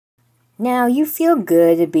Now, you feel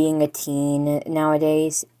good being a teen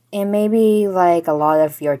nowadays, and maybe like a lot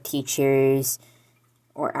of your teachers,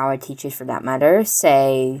 or our teachers for that matter,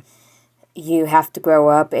 say you have to grow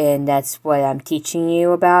up and that's what I'm teaching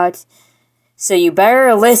you about. So you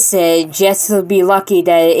better listen just to be lucky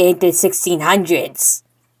that it ain't the 1600s.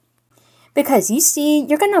 Because you see,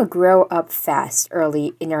 you're gonna grow up fast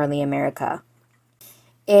in early America.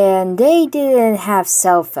 And they didn't have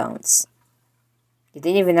cell phones. They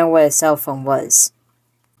didn't even know what a cell phone was.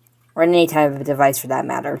 Or any type of device for that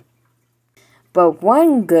matter. But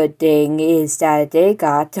one good thing is that they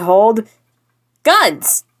got to hold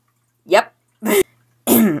guns! Yep.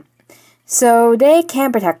 So they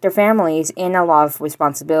can protect their families, and a lot of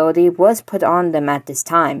responsibility was put on them at this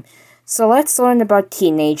time. So let's learn about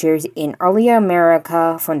teenagers in early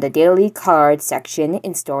America from the Daily Card section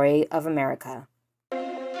in Story of America.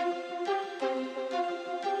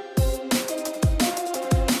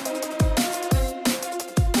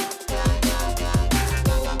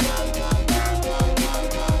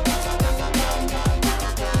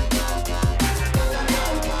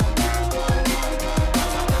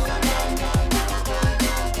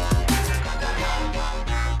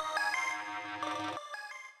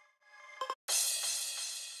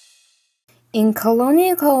 In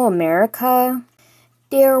colonial America,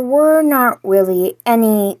 there were not really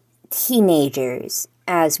any teenagers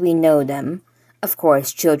as we know them. Of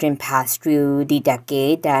course, children passed through the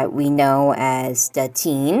decade that we know as the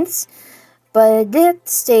teens, but that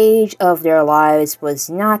stage of their lives was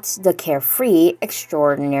not the carefree,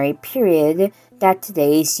 extraordinary period that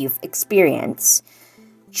today's youth experience.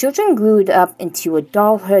 Children grew up into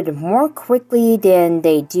adulthood more quickly than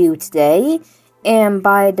they do today, and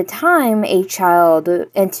by the time a child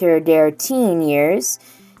enters their teen years,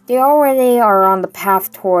 they already are on the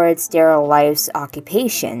path towards their life's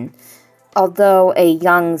occupation. Although a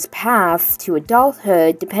young's path to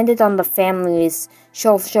adulthood depended on the family's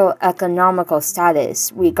socio-economical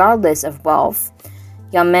status, regardless of wealth,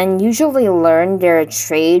 young men usually learn their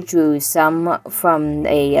trade through some from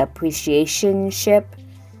a apprenticeship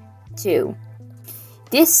too.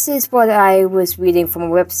 This is what I was reading from a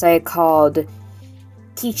website called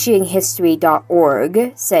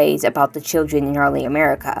teachinghistory.org says about the children in early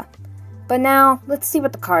America. But now, let's see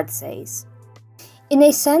what the card says. In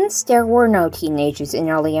a sense, there were no teenagers in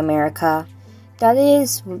early America. That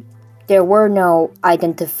is, there were no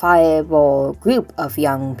identifiable group of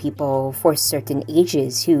young people for certain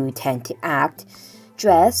ages who tend to act,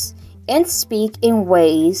 dress, and speak in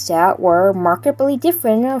ways that were markedly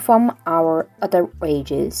different from our other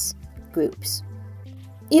ages groups.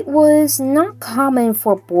 It was not common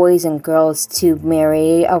for boys and girls to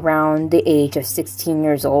marry around the age of 16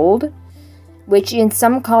 years old, which in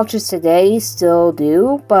some cultures today still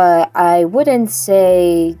do, but I wouldn't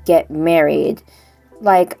say get married.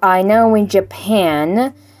 Like, I know in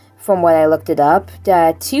Japan, from what I looked it up,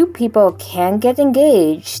 that two people can get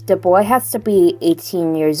engaged. The boy has to be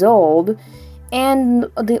 18 years old, and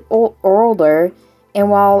the older, and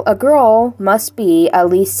while a girl must be at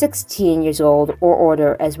least 16 years old or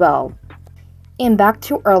older as well. And back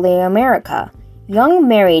to early America. Young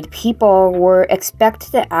married people were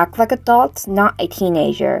expected to act like adults, not a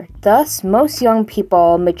teenager. Thus, most young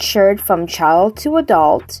people matured from child to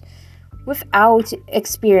adult without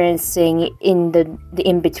experiencing the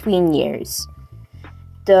in-between years.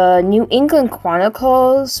 The New England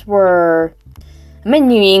Chronicles were... I'm in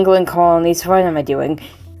New England colonies, what am I doing?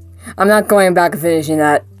 I'm not going back and finishing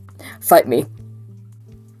that. Fight me.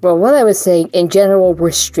 Well, what I was saying, in general,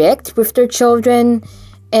 were strict with their children,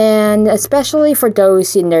 and especially for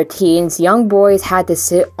those in their teens, young boys had to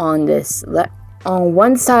sit on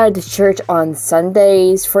one side of the church on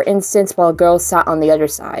Sundays, for instance, while girls sat on the other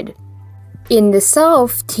side. In the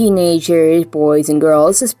South, teenagers, boys and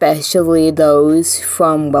girls, especially those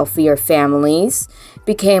from wealthier families,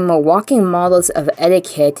 became walking models of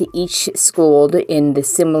etiquette, each schooled in the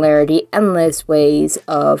similarly endless ways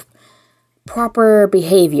of proper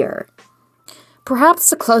behavior. Perhaps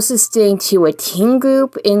the closest thing to a teen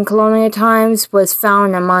group in colonial times was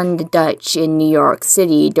found among the Dutch in New York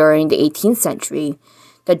City during the 18th century.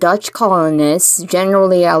 The Dutch colonists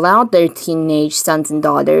generally allowed their teenage sons and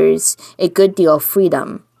daughters a good deal of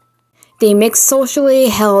freedom. They mixed socially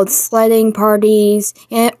held sledding parties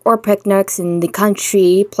or picnics in the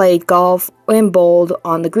country, played golf and bowled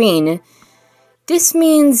on the green. This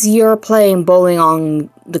means you're playing bowling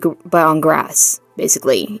on grass,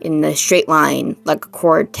 basically, in a straight line, like a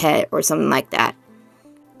quartet or something like that.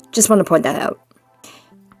 Just want to point that out.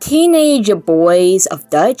 Teenage boys of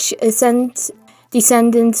Dutch descent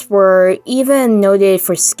Descendants were even noted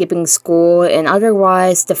for skipping school and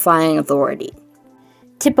otherwise defying authority.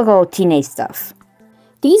 Typical teenage stuff.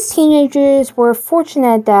 These teenagers were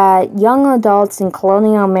fortunate that young adults in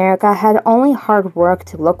colonial America had only hard work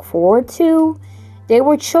to look forward to. They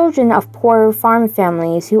were children of poor farm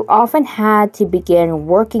families who often had to begin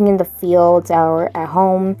working in the fields or at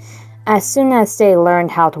home as soon as they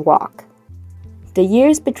learned how to walk. The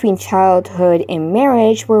years between childhood and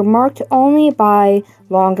marriage were marked only by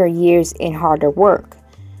longer years and harder work.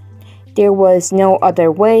 There was no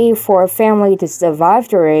other way for a family to survive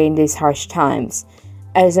during these harsh times.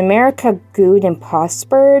 As America grew and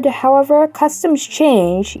prospered, however, customs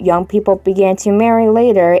changed. Young people began to marry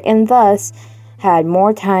later and thus had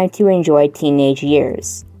more time to enjoy teenage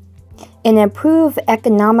years. An improved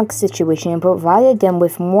economic situation provided them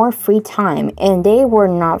with more free time, and they were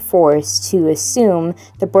not forced to assume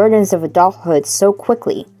the burdens of adulthood so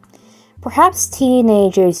quickly. Perhaps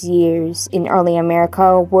teenagers' years in early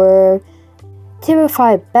America were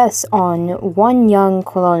typified best on one young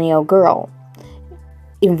colonial girl,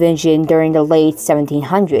 envisioned during the late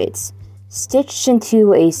 1700s. Stitched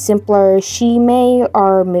into a simpler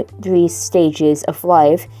she-may-or-middle stages of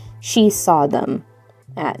life, she saw them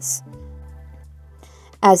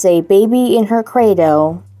as a baby in her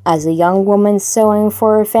cradle, as a young woman sewing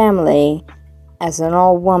for her family, as an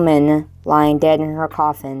old woman lying dead in her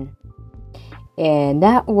coffin. And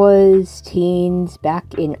that was teens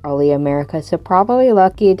back in early America, so probably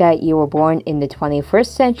lucky that you were born in the 21st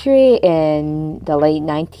century in the late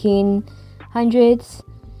 1900s.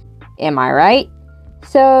 Am I right?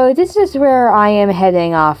 So this is where I am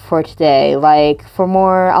heading off for today. For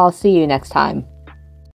more, I'll see you next time.